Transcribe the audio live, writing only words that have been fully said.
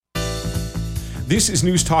This is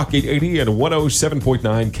News Talk 880 and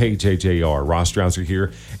 107.9 KJJR. Ross Strauser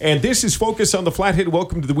here. And this is Focus on the Flathead.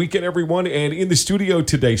 Welcome to the weekend, everyone. And in the studio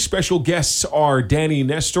today, special guests are Danny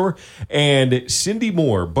Nestor and Cindy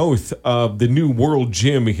Moore, both of the new World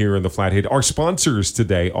Gym here in the Flathead. Our sponsors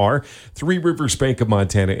today are Three Rivers Bank of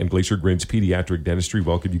Montana and Glacier Grins Pediatric Dentistry.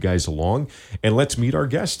 Welcome you guys along. And let's meet our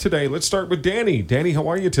guests today. Let's start with Danny. Danny, how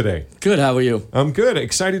are you today? Good. How are you? I'm good.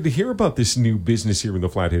 Excited to hear about this new business here in the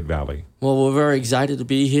Flathead Valley. Well, we're very excited to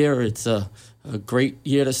be here. It's a great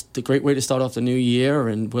year, a great way to start off the new year,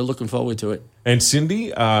 and we're looking forward to it. And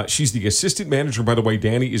Cindy, she's the assistant manager. By the way,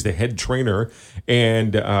 Danny is the head trainer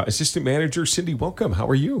and assistant manager. Cindy, welcome. How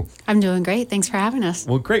are you? I'm doing great. Thanks for having us.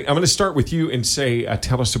 Well, great. I'm going to start with you and say,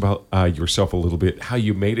 tell us about yourself a little bit, how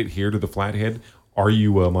you made it here to the Flathead. Are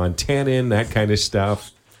you a Montanan, that kind of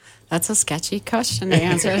stuff? That's a sketchy question to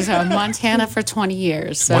answer. So Montana for 20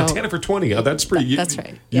 years. So Montana for 20. Oh, that's pretty. That's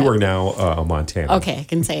right. You are now a Montana. Okay, I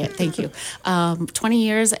can say it. Thank you. 20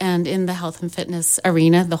 years and in the health and fitness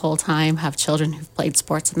arena the whole time. Have children who've played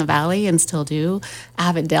sports in the valley and still do.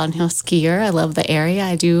 Avid downhill skier. I love the area.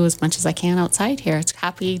 I do as much as I can outside here. It's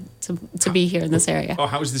happy to be here in this area. Oh,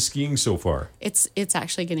 how's the skiing so far? It's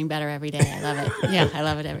actually getting better every day. I love it. Yeah, I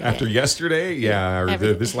love it every day. After yesterday? Yeah, or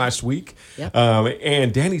this last week? Yep.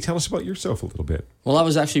 And Danny, tell us about yourself a little bit. Well, I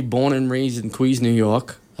was actually born and raised in Queens, New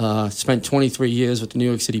York. Spent 23 years with the New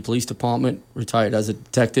York City Police Department. Retired as a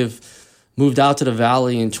detective. Moved out to the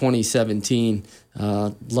Valley in 2017.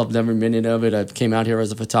 Loved every minute of it. I came out here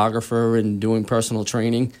as a photographer and doing personal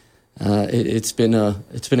training. It's been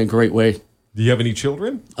a great way. Do you have any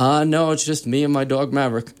children? No, it's just me and my dog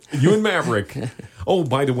Maverick. You and Maverick. Oh,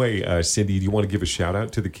 by the way, Cindy, do you want to give a shout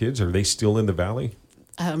out to the kids? Are they still in the Valley?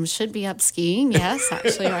 Should be up skiing, yes,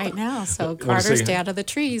 actually right now. So Carter, stay out of the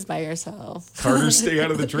trees by yourself. Carter, stay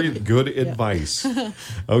out of the trees. Good advice.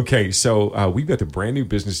 Okay, so we've got the brand new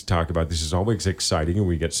business to talk about. This is always exciting, and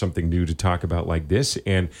we get something new to talk about like this.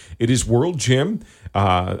 And it is World Gym,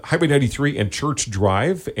 Highway 93 and Church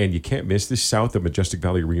Drive. And you can't miss this, south of Majestic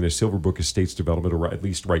Valley Arena, Silverbrook Estates Development, or at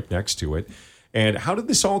least right next to it. And how did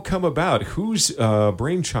this all come about? Whose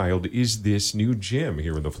brainchild is this new gym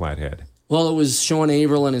here in the Flathead? Well, it was Sean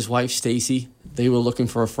Averill and his wife, Stacy. They were looking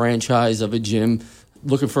for a franchise of a gym,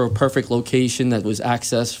 looking for a perfect location that was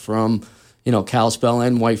accessed from, Kalispell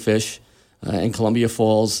and Whitefish and Columbia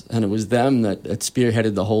Falls. And it was them that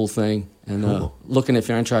spearheaded the whole thing. And Cool. Looking at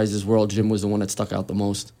franchises, World Gym was the one that stuck out the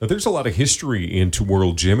most. Now, there's a lot of history into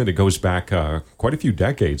World Gym, and it goes back quite a few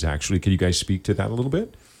decades, actually. Can you guys speak to that a little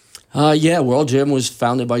bit? World Gym was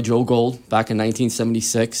founded by Joe Gold back in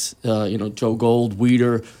 1976. Joe Gold,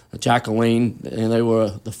 Weeder, Jack Elaine, and they were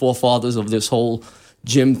the forefathers of this whole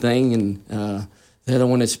gym thing, and they're the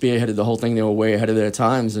one that spearheaded the whole thing. They were way ahead of their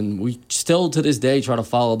times, and we still, to this day, try to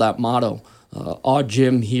follow that motto. Our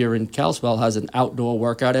gym here in Kalispell has an outdoor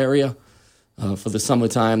workout area for the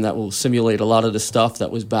summertime that will simulate a lot of the stuff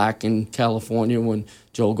that was back in California when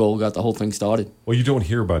Joe Gold got the whole thing started. Well, you don't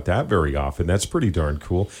hear about that very often. That's pretty darn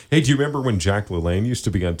cool. Hey, do you remember when Jack LaLanne used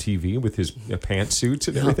to be on TV with his pantsuits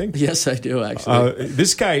and everything? Yes, I do, actually.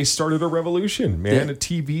 This guy started a revolution, man, Yeah. at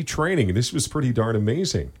TV training. This was pretty darn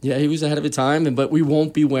amazing. Yeah, he was ahead of his time, but we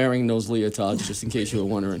won't be wearing those leotards, just in case you were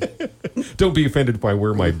wondering. Don't be offended if I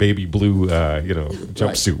wear my baby blue,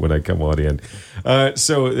 jumpsuit when I come on in.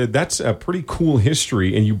 So that's a pretty cool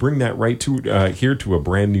history, and you bring that right to here to a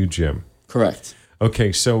brand new gym. Correct.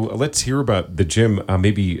 Okay, so let's hear about the gym.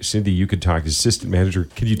 Maybe, Cindy, you could talk as assistant manager.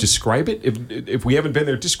 Can you describe it? If we haven't been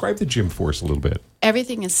there, describe the gym for us a little bit.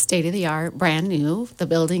 Everything is state-of-the-art, brand new. The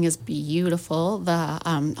building is beautiful. The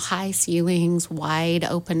high ceilings, wide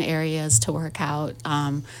open areas to work out,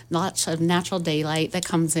 lots of natural daylight that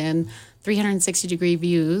comes in, 360-degree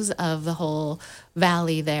views of the whole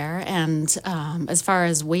valley there. And as far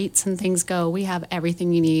as weights and things go, we have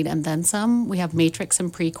everything you need and then some. We have matrix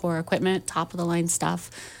and pre-core equipment, top-of-the-line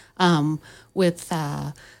stuff, with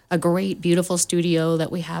a great, beautiful studio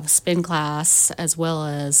that we have spin class, as well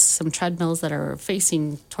as some treadmills that are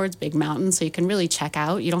facing towards big mountains, so you can really check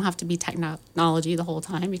out. You don't have to be technology the whole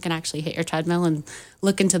time. You can actually hit your treadmill and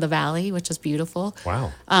look into the valley, which is beautiful.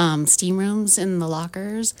 Wow. Steam rooms in the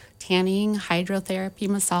lockers, tanning, hydrotherapy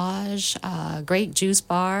massage, great juice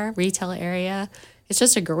bar, retail area. It's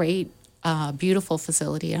just a great, beautiful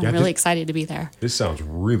facility, and I'm really excited to be there. This sounds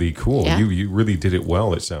really cool. Yeah. You really did it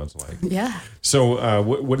well, it sounds like. Yeah. So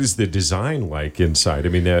what is the design like inside? I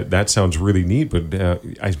mean, that sounds really neat, but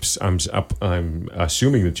I'm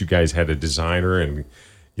assuming that you guys had a designer and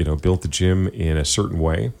built the gym in a certain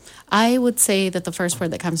way? I would say that the first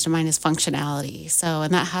word that comes to mind is functionality. So,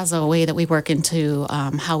 and that has a way that we work into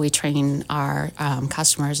how we train our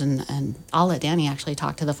customers. And I'll let Danny actually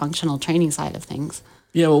talk to the functional training side of things.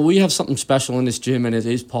 Yeah, well, we have something special in this gym, and it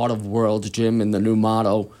is part of World's Gym and the new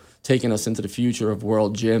motto taking us into the future of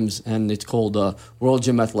World Gyms, and it's called World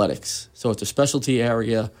Gym Athletics. So it's a specialty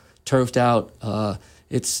area, turfed out.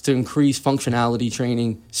 It's to increase functionality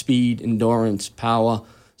training, speed, endurance, power.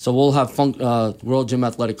 So we'll have World Gym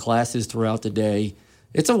Athletic classes throughout the day.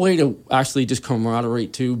 It's a way to actually just camaraderie,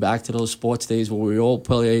 too, back to those sports days where we all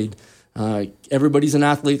played. Everybody's an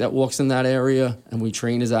athlete that walks in that area, and we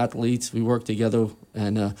train as athletes. We work together,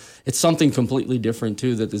 and it's something completely different,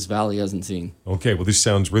 too, that this valley hasn't seen. Okay, well, this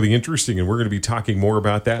sounds really interesting, and we're going to be talking more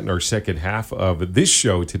about that in our second half of this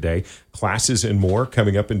show today. Classes and more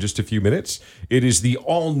coming up in just a few minutes. It is the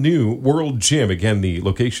all-new World Gym. Again, the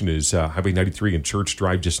location is Highway 93 and Church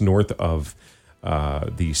Drive, just north of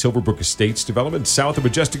the Silverbrook Estates development, south of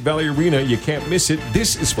Majestic Valley Arena. You can't miss it.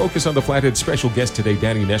 This is Focus on the Flathead. Special guest today,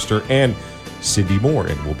 Danny Nestor and Cindy Moore,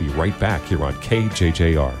 and we'll be right back here on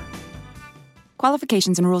KJJR.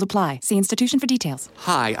 Qualifications and rules apply. See institution for details.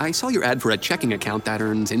 Hi, I saw your ad for a checking account that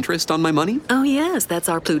earns interest on my money. Oh, yes, that's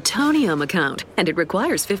our plutonium account, and it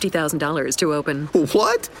requires $50,000 to open.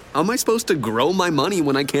 What? How am I supposed to grow my money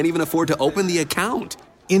when I can't even afford to open the account?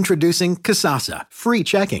 Introducing Kasasa, free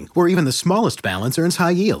checking, where even the smallest balance earns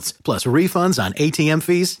high yields, plus refunds on ATM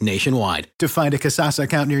fees nationwide. To find a Kasasa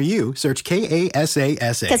account near you, search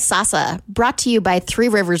Kasasa. Kasasa, brought to you by Three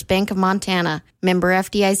Rivers Bank of Montana, member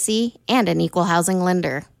FDIC, and an equal housing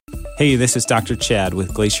lender. Hey, this is Dr. Chad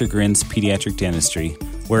with Glacier Grins Pediatric Dentistry,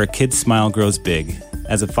 where a kid's smile grows big.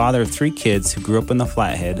 As a father of 3 kids who grew up in the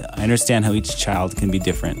Flathead, I understand how each child can be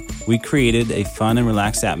different. We created a fun and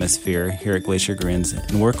relaxed atmosphere here at Glacier Grins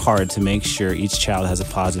and work hard to make sure each child has a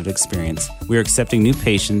positive experience. We are accepting new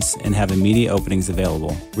patients and have immediate openings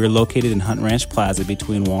available. We are located in Hunt Ranch Plaza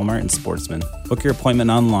between Walmart and Sportsman. Book your appointment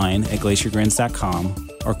online at glaciergrins.com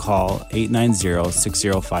or call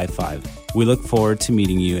 890-6055. We look forward to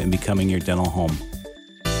meeting you and becoming your dental home.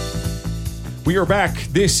 We are back.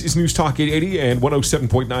 This is News Talk 880 and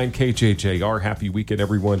 107.9 KJJR. Happy weekend,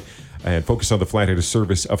 everyone. And Focus on the Flathead, a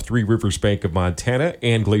service of Three Rivers Bank of Montana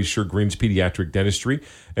and Glacier Grins Pediatric Dentistry.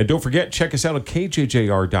 And don't forget, check us out on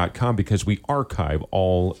KJJR.com because we archive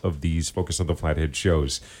all of these Focus on the Flathead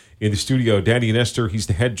shows. In the studio, Danny Nestor, he's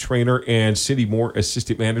the head trainer, and Cindy Moore,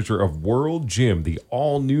 assistant manager of World Gym, the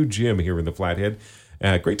all-new gym here in the Flathead.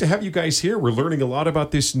 Great to have you guys here. We're learning a lot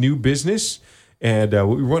about this new business. And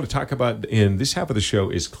what we want to talk about in this half of the show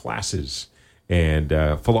is classes and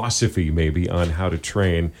philosophy, maybe, on how to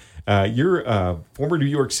train. You're a former New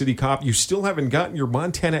York City cop. You still haven't gotten your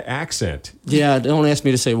Montana accent. Yeah, don't ask me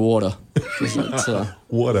to say water.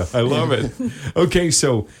 Water. I love it. Okay,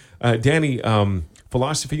 so, Danny,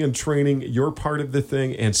 philosophy and training, you're part of the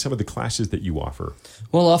thing, and some of the classes that you offer.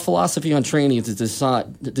 Well, our philosophy on training is to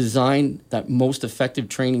design that most effective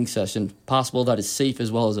training session possible that is safe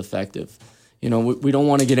as well as effective. You know, we don't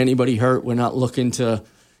want to get anybody hurt. We're not looking to,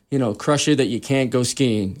 crush you that you can't go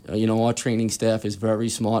skiing. Our training staff is very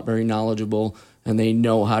smart, very knowledgeable, and they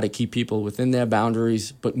know how to keep people within their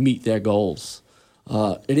boundaries but meet their goals.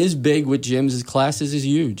 It is big with gyms. Classes is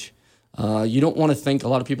huge. You don't want to think, a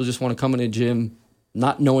lot of people just want to come in a gym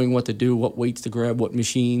not knowing what to do, what weights to grab, what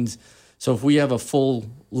machines. So if we have a full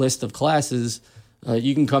list of classes,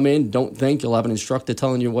 you can come in, don't think, you'll have an instructor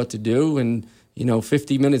telling you what to do, and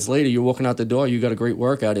 50 minutes later, you're walking out the door, you got a great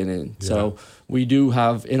workout in it. Yeah. So we do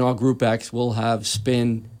have, in our Group X, we'll have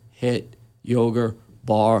spin, hit, yoga,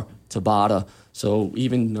 bar, Tabata. So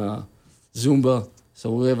even Zumba.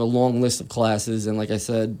 So we have a long list of classes. And like I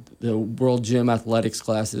said, the World Gym Athletics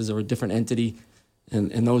classes are a different entity.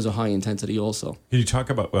 And those are high intensity also. Can you talk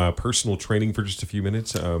about personal training for just a few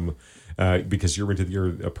minutes? Because you're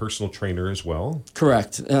a personal trainer as well.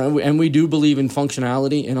 Correct. And we do believe in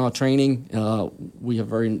functionality in our training. We have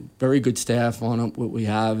very, very good staff on what we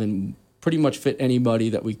have and pretty much fit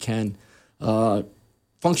anybody that we can.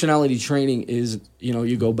 Functionality training is,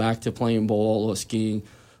 you go back to playing ball or skiing.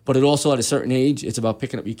 But it also, at a certain age, it's about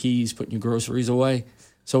picking up your keys, putting your groceries away.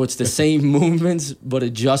 So it's the same movements, but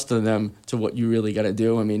adjusting them to what you really got to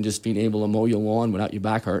do. I mean, just being able to mow your lawn without your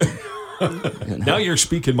back hurting. Now you're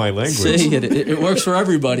speaking my language. See, it works for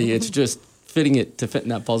everybody. It's just fitting it to fit in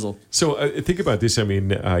that puzzle. So think about this. I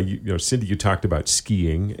mean, Cindy, you talked about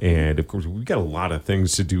skiing, and of course, we've got a lot of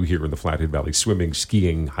things to do here in the Flathead Valley: swimming,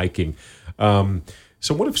 skiing, hiking.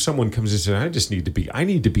 So what if someone comes and says, I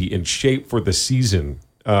need to be in shape for the season?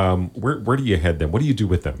 Where do you head them? What do you do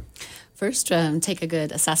with them? First, take a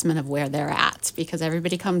good assessment of where they're at, because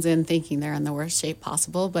everybody comes in thinking they're in the worst shape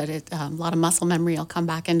possible, but a lot of muscle memory will come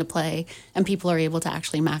back into play, and people are able to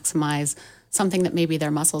actually maximize something that maybe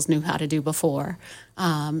their muscles knew how to do before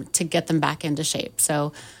to get them back into shape.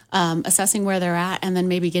 So assessing where they're at, and then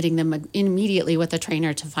maybe getting them immediately with a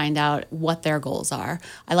trainer to find out what their goals are.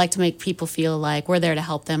 I like to make people feel like we're there to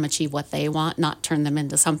help them achieve what they want, not turn them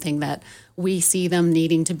into something that we see them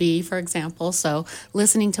needing to be, for example. So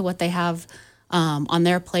listening to what they have on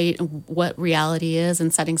their plate, what reality is,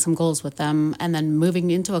 and setting some goals with them, and then moving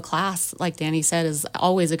into a class, like Danny said, is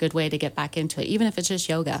always a good way to get back into it, even if it's just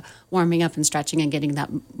yoga, warming up and stretching and getting that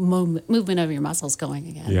movement of your muscles going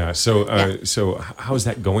again. Yeah. So how's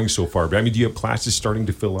that going so far? I mean, do you have classes starting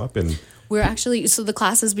to fill up? And we're actually, so the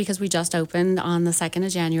classes, because we just opened on the 2nd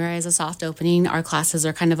of January as a soft opening, our classes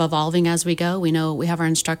are kind of evolving as we go. We know we have our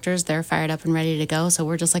instructors, they're fired up and ready to go. So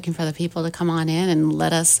we're just looking for the people to come on in and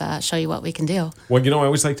let us show you what we can do. Well, I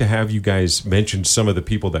always like to have you guys mention some of the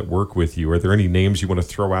people that work with you. Are there any names you want to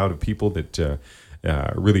throw out of people that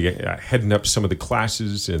really heading up some of the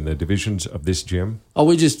classes and the divisions of this gym?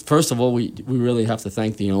 Oh, first of all, we really have to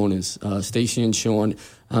thank the owners, Stacy and Sean.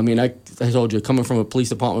 I mean, I told you, coming from a police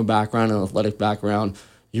department background and athletic background,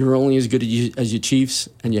 you're only as good as your chiefs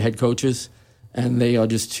and your head coaches, and they are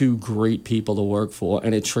just two great people to work for,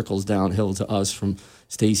 and it trickles downhill to us from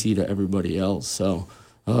Stacy to everybody else. So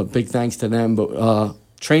big thanks to them. But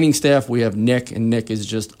training staff, we have Nick, and Nick is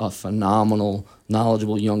just a phenomenal,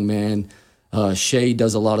 knowledgeable young man. Shay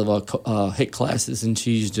does a lot of our HIIT classes, and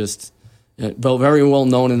she's just very well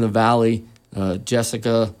known in the Valley.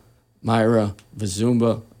 Jessica, Myra,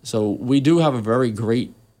 Vizumba. So we do have a very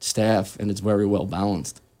great staff, and it's very well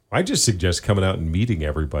balanced. I just suggest coming out and meeting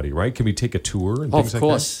everybody, right? Can we take a tour and things like that? Of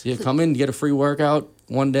course. Yeah, come in, get a free workout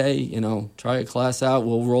one day, try a class out.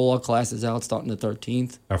 We'll roll our classes out starting the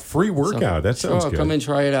 13th. A free workout? That sounds good. Come in,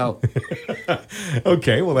 try it out.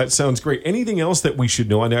 Okay, well, that sounds great. Anything else that we should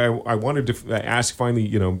know? And I wanted to ask finally,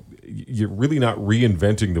 you're really not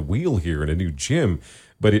reinventing the wheel here in a new gym,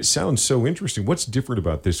 but it sounds so interesting. What's different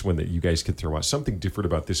about this one that you guys could throw out? Something different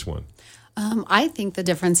about this one? I think the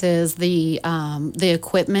difference is the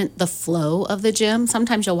equipment, the flow of the gym.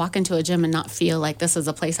 Sometimes you'll walk into a gym and not feel like this is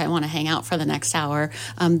a place I want to hang out for the next hour.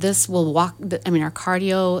 This will our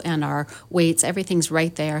cardio and our weights, everything's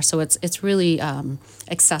right there. So it's really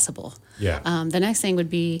accessible. Yeah. The next thing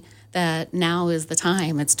would be that now is the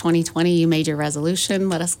time. It's 2020. You made your resolution.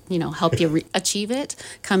 Let us, help you achieve it.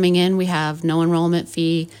 Coming in, we have no enrollment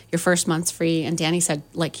fee. Your first month's free. And Danny said,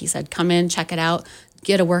 like he said, come in, check it out,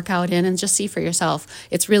 get a workout in, and just see for yourself.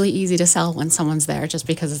 It's really easy to sell when someone's there just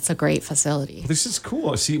because it's a great facility. This is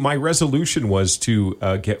cool. See, my resolution was to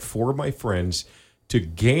get 4 of my friends to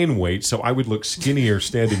gain weight so I would look skinnier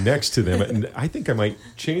standing next to them. And I think I might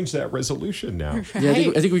change that resolution now. Right. Yeah,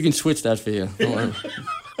 I think we can switch that for you. Don't worry.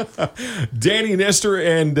 Danny Nestor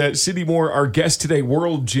and Cindy Moore, our guest today.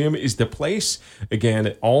 World Gym is the place.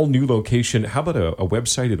 Again, all new location. How about a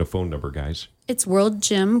website and a phone number, guys? It's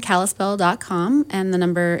worldgymkalispell.com, and the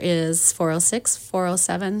number is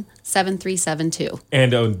 406-407-7372.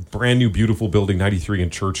 And a brand new, beautiful building, 93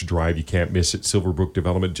 and Church Drive. You can't miss it. Silverbrook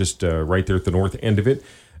Development, just right there at the north end of it.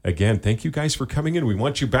 Again, thank you guys for coming in. We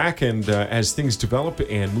want you back, and as things develop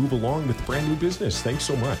and move along with brand new business. Thanks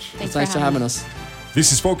so much. Thanks for having us.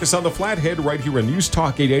 This is Focus on the Flathead right here on News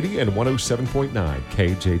Talk 880 and 107.9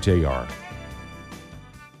 KJJR.